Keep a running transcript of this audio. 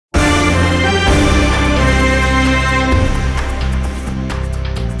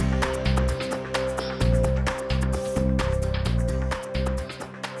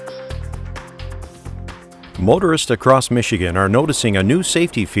Motorists across Michigan are noticing a new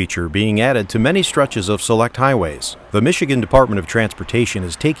safety feature being added to many stretches of select highways. The Michigan Department of Transportation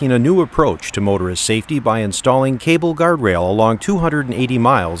is taking a new approach to motorist safety by installing cable guardrail along 280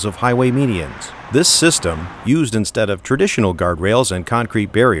 miles of highway medians. This system, used instead of traditional guardrails and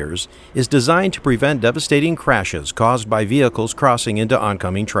concrete barriers, is designed to prevent devastating crashes caused by vehicles crossing into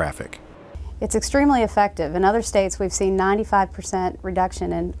oncoming traffic. It's extremely effective. In other states, we've seen 95%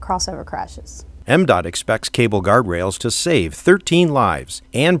 reduction in crossover crashes. MDOT expects cable guardrails to save 13 lives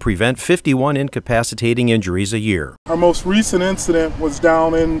and prevent 51 incapacitating injuries a year. Our most recent incident was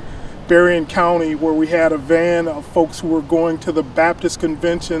down in Berrien County, where we had a van of folks who were going to the Baptist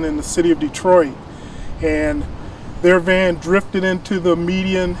Convention in the city of Detroit, and their van drifted into the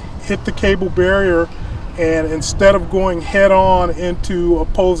median, hit the cable barrier, and instead of going head-on into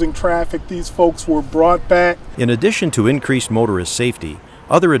opposing traffic, these folks were brought back. In addition to increased motorist safety,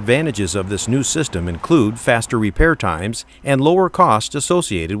 other advantages of this new system include faster repair times and lower costs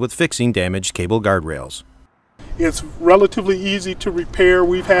associated with fixing damaged cable guardrails. It's relatively easy to repair.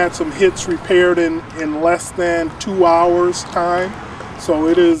 We've had some hits repaired in less than 2 hours time, so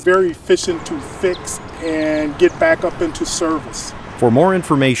it is very efficient to fix and get back up into service. For more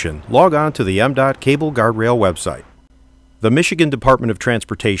information, log on to the MDOT Cable Guardrail website. The Michigan Department of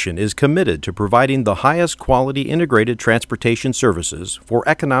Transportation is committed to providing the highest quality integrated transportation services for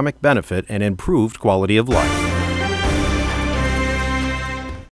economic benefit and improved quality of life.